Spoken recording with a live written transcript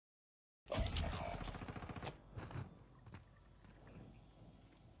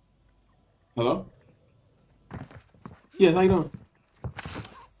Hello? Yes, how you doing?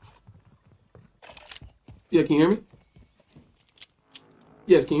 Yeah, can you hear me?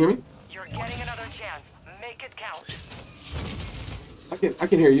 Yes, can you hear me? You're getting another chance. Make it count. I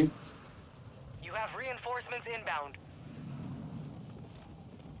can hear you. You have reinforcements inbound.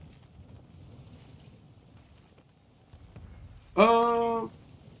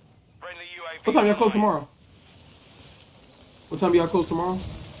 Friendly UAV. What time y'all close tomorrow? What time y'all close tomorrow?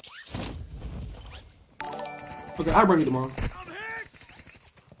 Okay, I'll bring you tomorrow.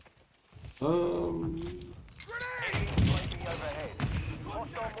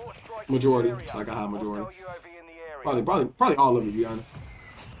 Majority, like a high majority. Probably all of it, to be honest.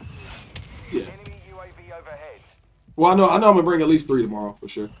 Yeah. Well, I know I'm gonna bring at least 3 tomorrow for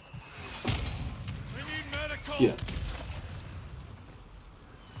sure. Yeah.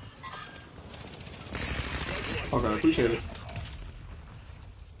 Okay, appreciate it.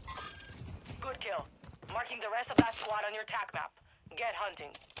 Good kill. Marking the rest of that squad on your TAC map. Get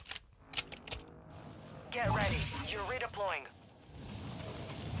hunting. Get ready. You're redeploying.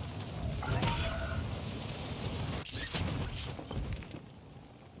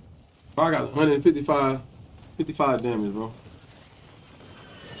 Bro, I got 55 damage, bro.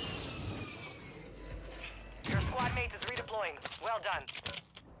 Your squad mate is redeploying. Well done.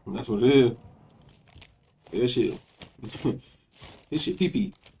 That's what it is. Yeah, shit. This shit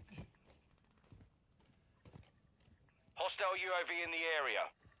pee-pee. Hostile UAV in the area.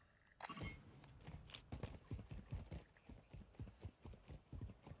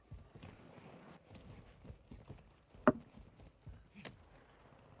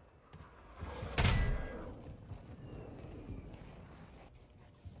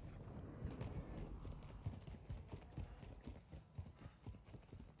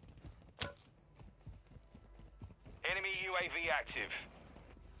 Enemy UAV active.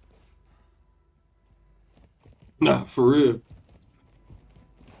 Nah, for real.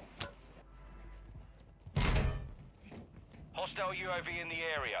 Hostile UAV in the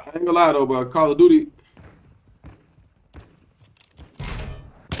area. I ain't gonna lie though, bro. Call of Duty.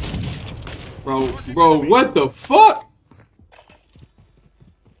 Bro, what the fuck?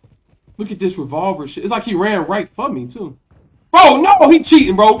 Look at this revolver shit. It's like he ran right for me too. Bro, no, he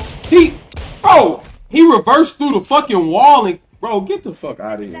cheating, bro. He reversed through the fucking wall and bro, get the fuck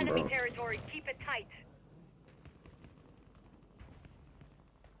out of here, bro. Territory. Keep it tight.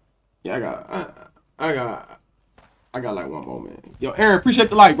 Yeah, I got like one more, man. Yo, Aaron, appreciate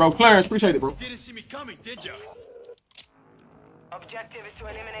the like, bro. Clarence, appreciate it, bro. Didn't see me coming, did ya? Objective is to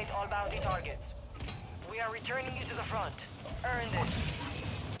eliminate all bounty targets. We are returning you to the front. Earn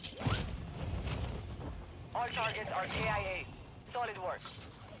this. All targets are KIA. Solid work.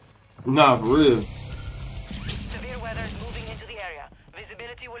 Nah, for real. Severe weather is moving into the area.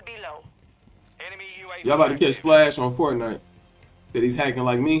 Visibility will be low. Enemy UAV. Y'all about to catch Splash on Fortnite. Said he's hacking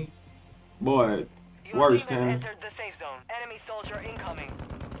like me. Boy, worse, Your team has Tanner. entered the safe zone. Enemy soldier incoming.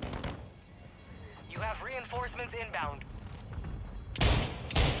 You have reinforcements inbound.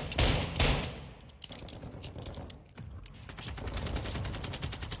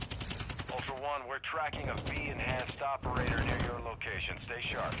 Ultra One, we're tracking a V-enhanced operator near your location. Stay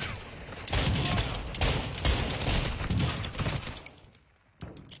sharp.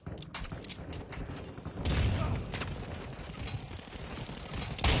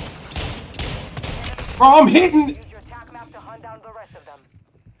 Bro, I'm hitting. Use your TAC map to hunt down the rest of them.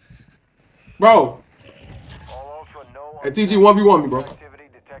 Bro. All Ultra, no Hey, TG 1v1 me, bro. activity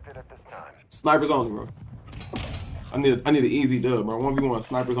detected at this time. Snipers only, bro. I need an easy dub, bro. 1v1,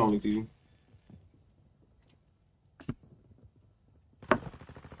 snipers only, TG.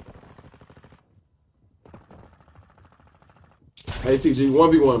 Hey, TG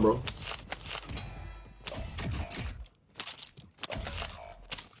 1v1, bro.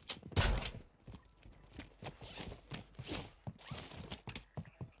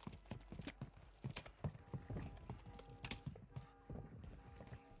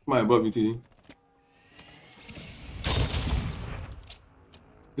 Might above you, TG.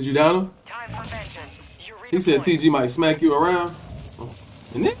 Did you down him? Time for vengeance. You He said redeploy. TG might smack you around.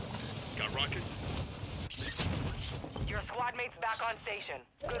 And then? Got rocket? Your squad mates back on station.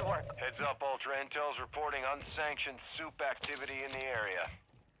 Good work. Heads up, Ultra. Intel's reporting unsanctioned soup activity in the area.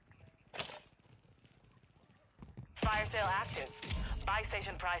 Fire sale active. Buy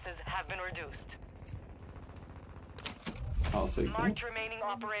station prices have been reduced. I'll take that. Marked remaining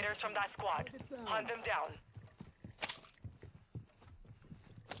operators from that squad. Hunt them down.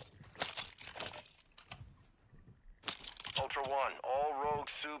 Ultra One, all rogue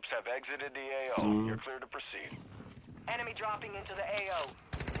soups have exited the AO. You're clear to proceed. Enemy dropping into the AO.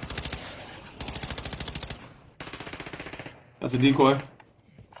 That's a decoy.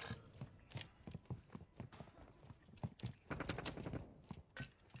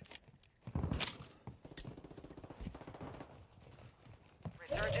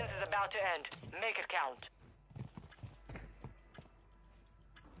 Resurgence is about to end. Make it count.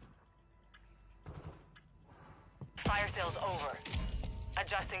 Fire sales over.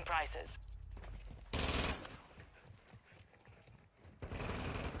 Adjusting prices.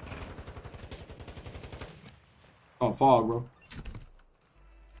 Oh, fog, bro.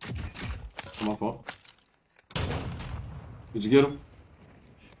 My fault. Did you get him?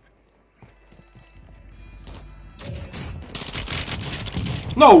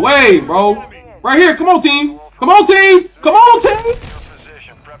 No way, bro. Right here. Come on, team. Come on, team. Come on, team. Your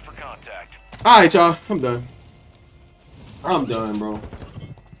position. Prep for contact. All right, y'all. I'm done. I'm done, bro.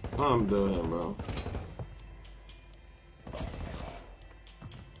 I'm done, bro.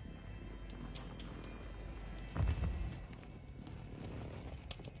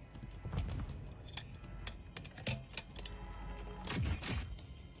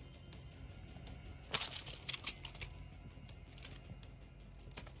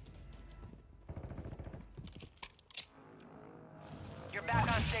 You're back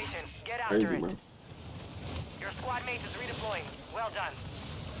on station. Get after Crazy, it. bro. Your squad mate is redeploying. Well done.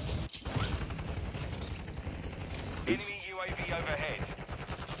 Enemy UAV overhead.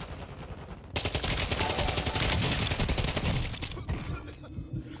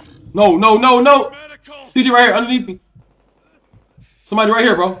 No, no, no, no. Medical! TJ right here, underneath me. Somebody right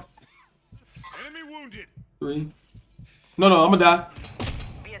here, bro. Enemy wounded! 3. No, no, I'm gonna die.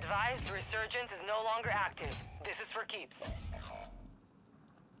 Be advised, resurgence is no longer active. This is for keeps.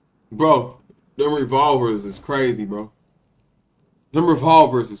 Bro, them revolvers is crazy, bro. Them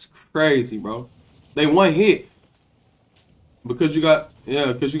revolvers is crazy, bro. They one hit. Because you got,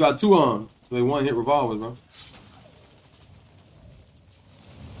 yeah, because you got 2 on. They one hit revolvers, bro.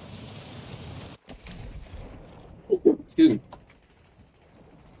 Excuse me.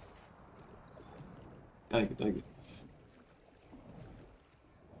 Thank you, thank you.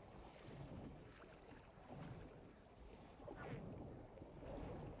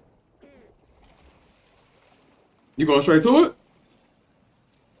 You going straight to it?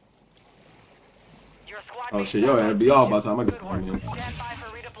 Your squad Oh mate shit, yo, it'd be all by the time I get Good work. from here. Stand by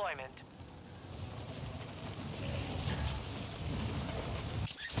for redeployment.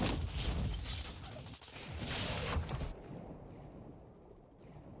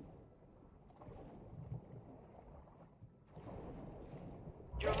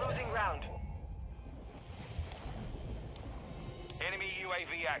 You're losing ground. Enemy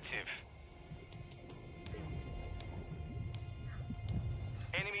UAV active.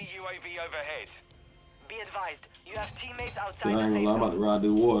 Enemy UAV overhead. Be advised, you have teammates Yeah, outside I the ain't gonna safe lie, I'm about to zone. ride this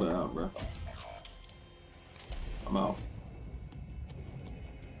water out, bro. I'm out.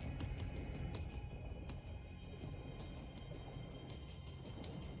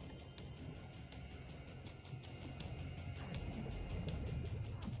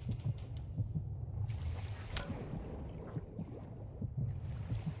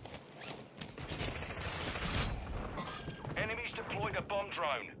 Enemies deployed a bomb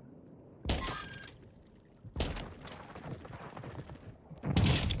drone.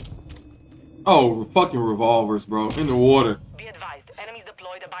 Oh, fucking revolvers, bro. In the water. Be advised, enemies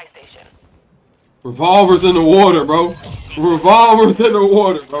deployed a buy station. Revolvers in the water, bro. Revolvers in the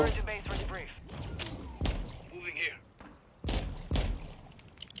water, bro. Return to base for debrief. Moving here.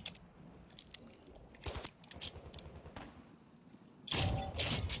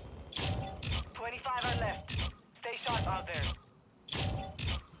 25 are left. Stay sharp out there.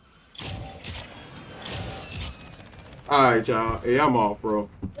 Alright, y'all. Hey, I'm off, bro.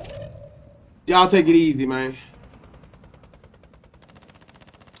 Y'all take it easy, man.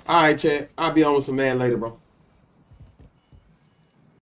 Alright, chat. I'll be on with some man later, bro.